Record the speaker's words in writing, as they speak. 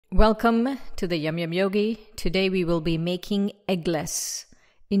Welcome to the Yum Yum Yogi. Today we will be making eggless,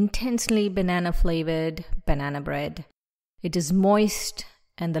 intensely banana flavored banana bread. It is moist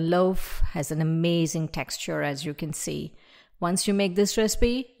and the loaf has an amazing texture, as you can see. Once you make this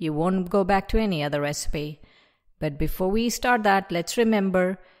recipe, you won't go back to any other recipe. But before we start that, let's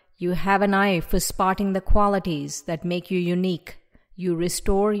remember you have an eye for spotting the qualities that make you unique. You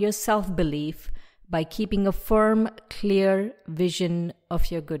restore your self-belief by keeping a firm, clear vision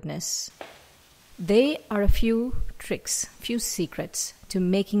of your goodness. They are a few tricks, few secrets to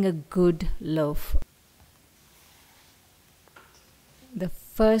making a good loaf. The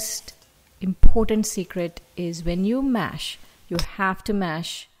first important secret is when you mash, you have to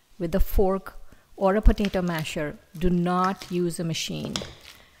mash with a fork or a potato masher. Do not use a machine.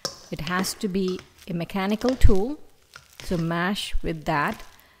 It has to be a mechanical tool, so mash with that.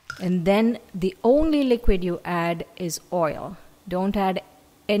 And then the only liquid you add is oil. Don't add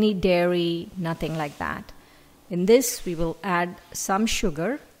any dairy, nothing like that. In this, we will add some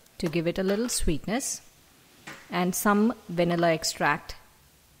sugar to give it a little sweetness and some vanilla extract.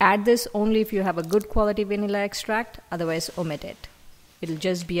 Add this only if you have a good quality vanilla extract, otherwise omit it. It'll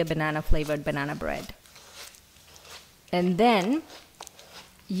just be a banana flavored banana bread. And then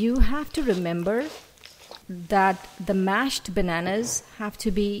you have to remember that the mashed bananas have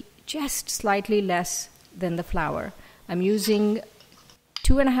to be just slightly less than the flour. I'm using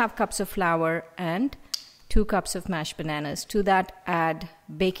 2.5 cups of flour and 2 cups of mashed bananas. To that, add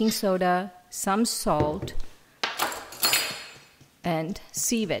baking soda, some salt, and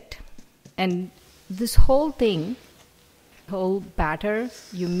sieve it. And this whole thing, whole batter,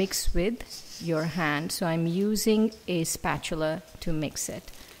 you mix with your hand. So I'm using a spatula to mix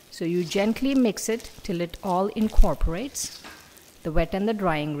it. So you gently mix it till it all incorporates, the wet and the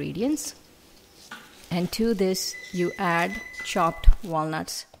dry ingredients. And to this you add chopped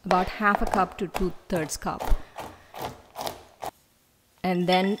walnuts, about 1/2 cup to 2/3 cup. And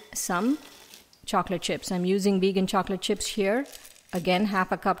then some chocolate chips. I'm using vegan chocolate chips here. Again,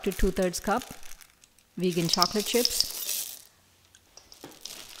 1/2 cup to 2/3 cup vegan chocolate chips.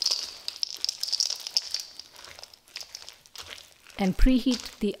 And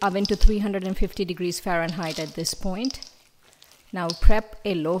preheat the oven to 350 degrees Fahrenheit at this point. Now prep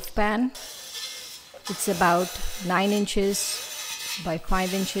a loaf pan. It's about 9 inches by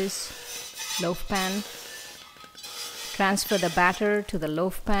 5 inches loaf pan. Transfer the batter to the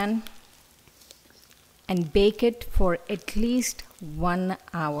loaf pan and bake it for at least 1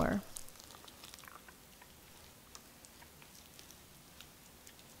 hour.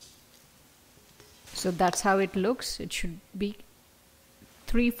 So that's how it looks. It should be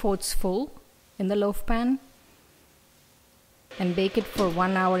 3/4 full in the loaf pan, and bake it for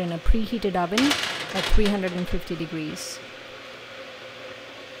 1 hour in a preheated oven at 350 degrees.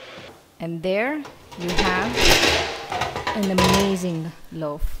 And there you have an amazing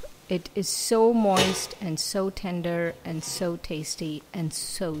loaf. It is so moist and so tender and so tasty and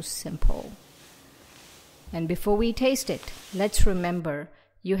so simple. And before we taste it, let's remember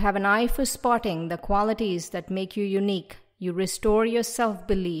you have an eye for spotting the qualities that make you unique. You restore your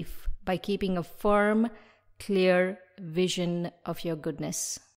self-belief by keeping a firm, clear vision of your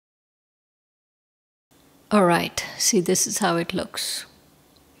goodness. All right, see, this is how it looks.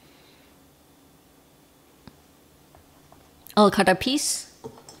 I'll cut a piece.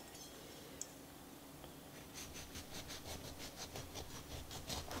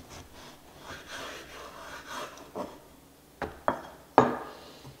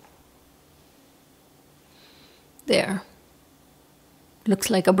 There.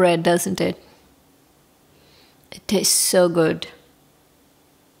 Looks like a bread, doesn't it? It tastes so good.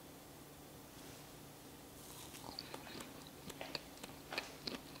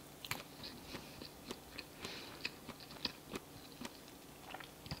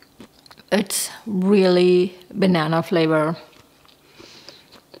 It's really banana flavor.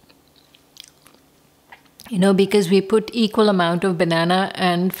 You know, because we put equal amount of banana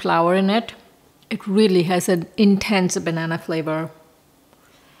and flour in it, it really has an intense banana flavor.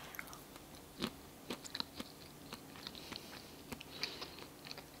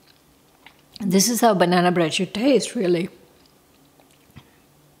 This is how banana bread should taste, really.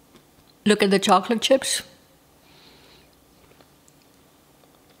 Look at the chocolate chips.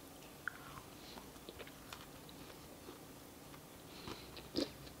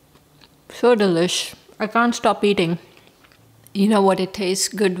 So delish. I can't stop eating. You know what it tastes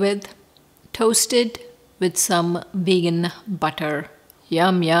good with? Toasted with some vegan butter.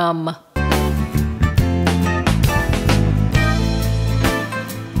 Yum, yum.